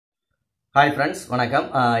Hi friends, வணக்கம்.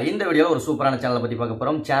 இந்த வீடியோல ஒரு சூப்பரான சேனலை பத்தி பார்க்க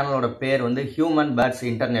போறோம். சேனலோட பேர் வந்து ஹியூமன் பேர்ட்ஸ்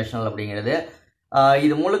இன்டர்நேஷனல் அப்படிங்கிறது.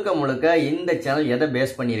 இது முழுக்க இந்த சேனல் எதை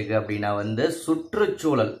பேஸ் பண்ணியிருக்கு அப்படின்னா வந்து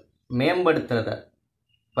சுற்றுச்சூழல் மேம்படுத்துறத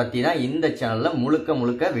பத்தி தான் இந்த சேனல்ல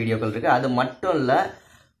முழுக்க வீடியோக்கள் இருக்கு. அது மட்டும் இல்ல,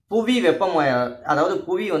 புவி வெப்பமய அதாவது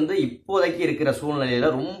புவி வந்து இப்போதைக்கு இருக்கிற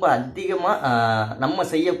சூழ்நிலையில ரொம்ப அதிகமா நம்ம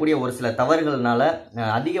செய்யக்கூடிய ஒரு சில தவறுகள்னால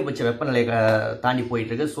அதிகபட்ச வெப்பநிலை தாண்டி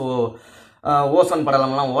போயிட்டு இருக்கு. ஸோ ஓசோன்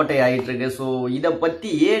படலம்லாம் ஓட்டை ஆகிட்டு இருக்கு. ஸோ இதை பற்றி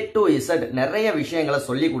A to Z நிறைய விஷயங்களை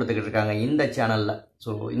சொல்லி கொடுத்துக்கிட்டு இருக்காங்க இந்த சேனலில்.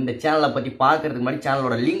 ஸோ இந்த சேனலை பற்றி பார்க்கறதுக்கு முன்னாடி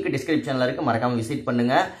சேனலோட லிங்க் டிஸ்கிரிப்ஷனில் இருக்குது, மறக்காமல் விசிட்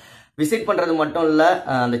பண்ணுங்கள். விசிட் பண்ணுறது மட்டும் இல்லை,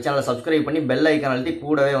 அந்த சேனலை சப்ஸ்கிரைப் பண்ணி பெல் ஐக்கான் அழுத்தி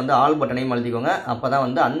கூடவே வந்து ஆல் பட்டனையும் அழுத்திக்கோங்க. அப்போ தான்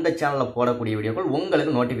வந்து அந்த சேனலில் போடக்கூடிய வீடியோக்கள்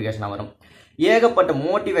உங்களுக்கு நோட்டிஃபிகேஷனாக வரும். ஏகப்பட்ட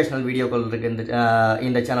மோட்டிவேஷனல் வீடியோக்கள் இருக்குது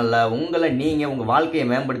இந்த சேனலில். உங்கள் வாழ்க்கையை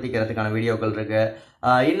மேம்படுத்திக்கிறதுக்கான வீடியோக்கள் இருக்குது.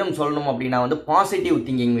 இன்னும் சொல்லணும் அப்படின்னா வந்து பாசிட்டிவ்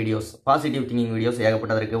திங்கிங் வீடியோஸ்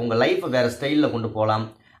ஏகப்பட்டது இருக்குது. உங்கள் லைஃப்பை வேறு ஸ்டைலில் கொண்டு போகலாம்.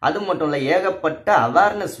 அது மட்டும் இல்லை, ஏகப்பட்ட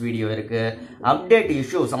அவேர்னஸ் வீடியோ இருக்குது. அப்டேட்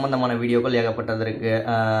இஷ்யூ சம்மந்தமான வீடியோக்கள் ஏகப்பட்டது இருக்குது.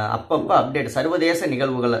 அப்பப்போ அப்டேட் சர்வதேச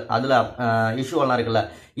நிகழ்வுகள் அதில் இஷ்யூவெல்லாம் இருக்குல்ல,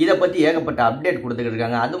 இதை பற்றி ஏகப்பட்ட அப்டேட் கொடுத்துக்கிட்டு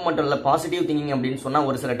இருக்காங்க. அது மட்டும் இல்லை, பாசிட்டிவ் திங்கிங் அப்படின்னு சொன்னால்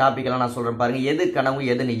ஒரு சில டாப்பிக்கெல்லாம் நான் சொல்கிறேன் பாருங்கள். எது கனவு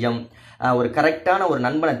எது நிஜம், ஒரு கரெக்டான ஒரு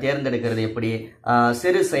நண்பனை தேர்ந்தெடுக்கிறது எப்படி,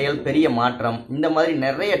 சிறு செயல் பெரிய மாற்றம், இந்த மாதிரி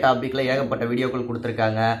நிறைய டாப்பிக்கில் ஏகப்பட்ட வீடியோக்கள்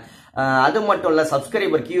கொடுத்துருக்காங்க. அது மட்டும் இல்லை,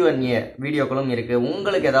 சப்ஸ்கிரைபர் Q&A வீடியோக்களும் இருக்குது.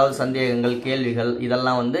 உங்களுக்கு ஏதாவது சந்தேகங்கள் கேள்விகள்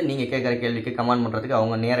இதெல்லாம் வந்து நீங்கள் கேட்குற கேள்விக்கு கமெண்ட் பண்ணுறதுக்கு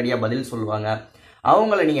அவங்க நேரடியாக பதில் சொல்லுவாங்க.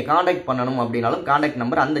 அவங்கள நீங்கள் காண்டாக்ட் பண்ணணும் அப்படின்னாலும் காண்டாக்ட்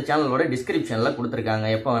நம்பர் அந்த சேனலோட டிஸ்கிரிப்ஷனில் கொடுத்துருக்காங்க.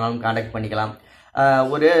 எப்போ வேணாலும் காண்டாக்ட் பண்ணிக்கலாம்.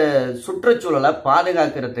 ஒரு சுற்றுச்சூழலை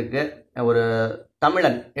பாதுகாக்கிறதுக்கு ஒரு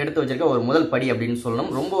தமிழன் எடுத்து வச்சிருக்க ஒரு முதல் படி அப்படின்னு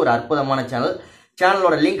சொல்லணும். ரொம்ப ஒரு அற்புதமான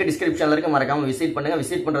சேனலோட லிங்க் டிஸ்கிரிப்ஷனில் இருக்க, மறக்காமல் விசிட் பண்ணுங்கள்.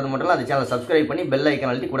 விசிட் பண்ணுறது மட்டும் இல்லை, அந்த சேனலை சப்ஸ்கிரைப் பண்ணி பெல்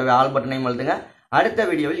ஐக்கன் அழுத்தி கூடவே ஆல் பட்டனையும் அழுத்துங்க. அடுத்த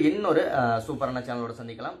வீடியோவில் இன்னொரு சூப்பரான சேனலோட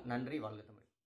சந்திக்கலாம். நன்றி, வாழ்க தமிழ்.